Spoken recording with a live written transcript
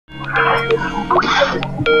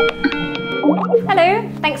Hello,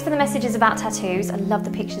 thanks for the messages about tattoos. I love the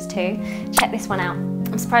pictures too. Check this one out.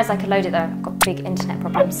 I'm surprised I could load it though. I've got big internet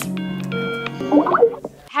problems.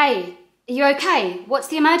 Hey, are you okay? What's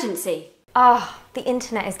the emergency? Ah, the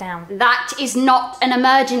internet is down. That is not an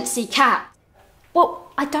emergency, Cat. Well,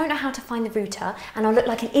 I don't know how to find the router and I'll look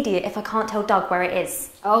like an idiot if I can't tell Doug where it is.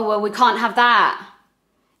 Oh, well, we can't have that.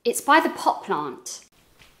 It's by the pot plant.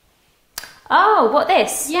 Oh, what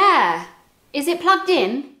this? Yeah. Is it plugged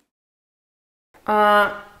in?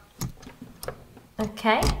 Okay,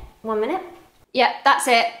 1 minute. Yeah, that's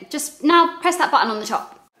it. Just now press that button on the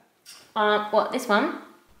top. What, this one?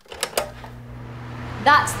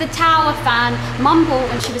 That's the tower fan Mum bought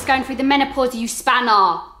when she was going through the menopause, you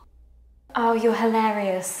spanner. Oh, you're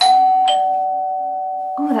hilarious.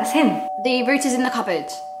 Oh, that's him. The router's in the cupboard.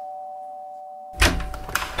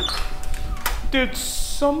 Did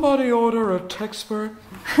somebody order a text for it?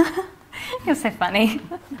 You're so funny.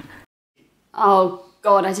 Oh,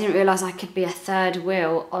 God, I didn't realise I could be a third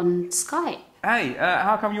wheel on Skype. Hey,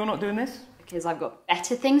 how come you're not doing this? Because I've got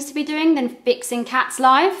better things to be doing than fixing Cat's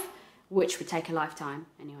life, which would take a lifetime,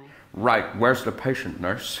 anyway. Right, where's the patient,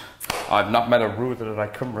 nurse? I've not met a router that I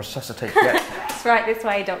couldn't resuscitate yet. That's right, this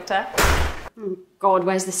way, doctor. Oh, God,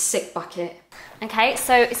 where's the sick bucket? Okay,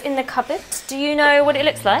 so it's in the cupboard. Do you know what it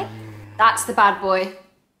looks like? That's the bad boy.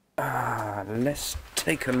 Let's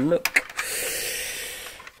take a look.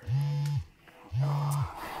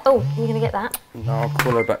 Oh, you're gonna get that? No, I'll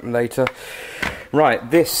call her back later. Right,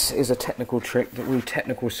 this is a technical trick that we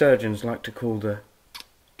technical surgeons like to call the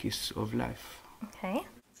kiss of life. Okay.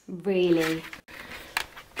 Really?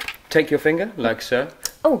 Take your finger, like so.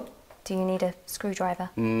 Oh, do you need a screwdriver?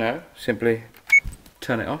 No, simply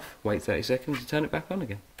turn it off, wait 30 seconds and turn it back on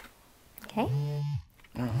again. Okay.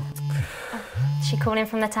 Oh, is she calling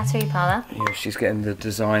from the tattoo parlour? Yeah, she's getting the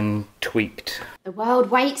design tweaked. The world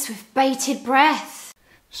waits with bated breath.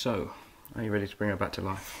 So, are you ready to bring her back to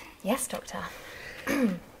life? Yes, doctor.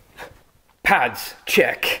 Pads,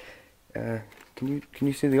 check. Can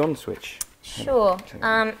you see the on switch? Sure.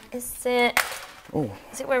 Is it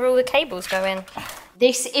where all the cables go in?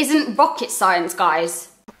 This isn't rocket science,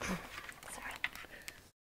 guys. Sorry.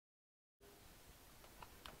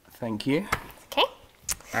 Thank you. Okay.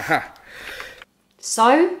 Aha.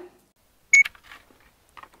 So?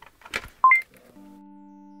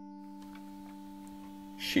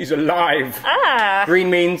 She's alive. Ah. Green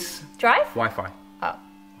means Drive? Wi-Fi. Oh,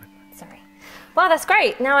 sorry. Wow, that's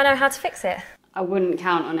great. Now I know how to fix it. I wouldn't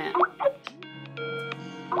count on it.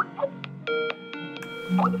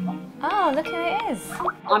 Oh, look who it is.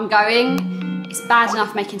 I'm going. It's bad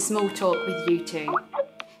enough making small talk with you two.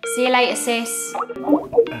 See you later, sis.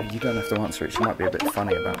 You don't have to answer it. She might be a bit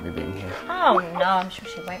funny about me being here. Oh, no, I'm sure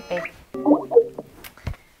she won't be.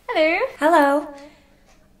 Hello. Hello.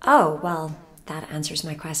 Oh, well, that answers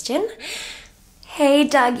my question. Hey,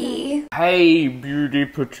 Dougie. Hey, beauty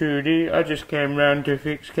patootie. I just came round to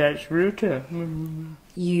fix Cat's router.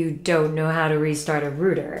 You don't know how to restart a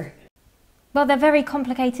router. Well, they're very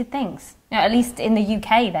complicated things. You know, at least in the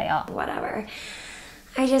UK they are. Whatever.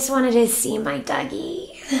 I just wanted to see my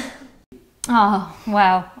Dougie. Oh,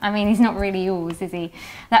 well, I mean, he's not really yours, is he?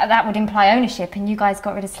 That would imply ownership, and you guys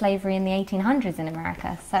got rid of slavery in the 1800s in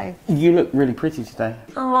America, so... You look really pretty today.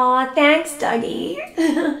 Aw, thanks, Dougie.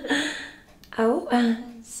 Oh,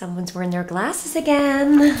 someone's wearing their glasses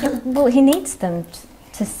again. Well, he needs them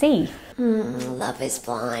to see. Love is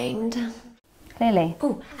blind. Clearly.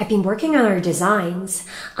 Oh, I've been working on our designs.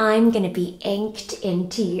 I'm gonna be inked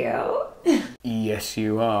into you. Yes,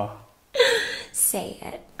 you are. Say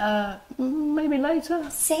it. Maybe later.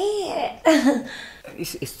 Say it.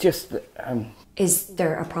 It's just that, Is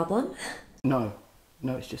there a problem? No,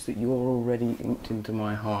 it's just that you're already inked into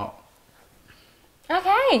my heart.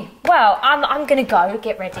 Okay, well, I'm gonna go,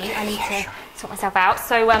 get ready. I need to sort myself out.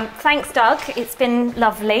 So, thanks, Doug. It's been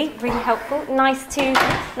lovely, really helpful. Nice to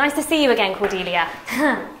see you again, Cordelia.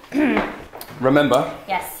 Remember?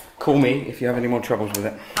 Yes. Call me if you have any more troubles with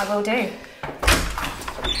it. I will do.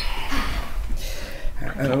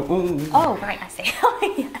 Oh, right, I see.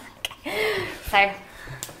 Okay. So,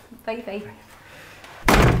 baby.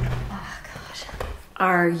 Oh, God.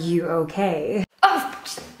 Are you okay? Oh,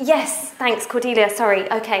 yes, thanks, Cordelia. Sorry.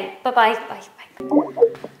 Okay, bye-bye. Bye.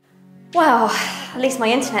 Well, at least my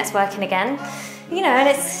internet's working again. You know, and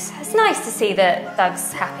it's nice to see that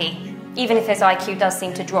Doug's happy, even if his IQ does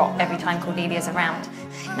seem to drop every time Cordelia's around.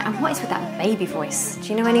 And what is with that baby voice? Do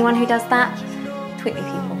you know anyone who does that? Tweet me,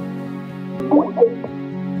 people.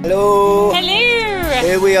 Hello! Hello!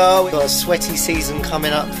 Here we are, we've got a sweaty season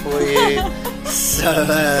coming up for you,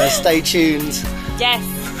 so stay tuned. Yes,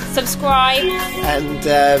 Subscribe. And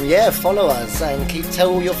yeah, follow us and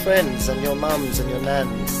tell all your friends and your mums and your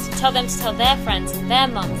nans. Tell them to tell their friends and their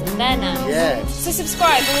mums and their nans. Yeah. So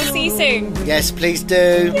subscribe and we'll see you soon. Yes, please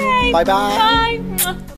do. Yay. Bye-bye. Bye.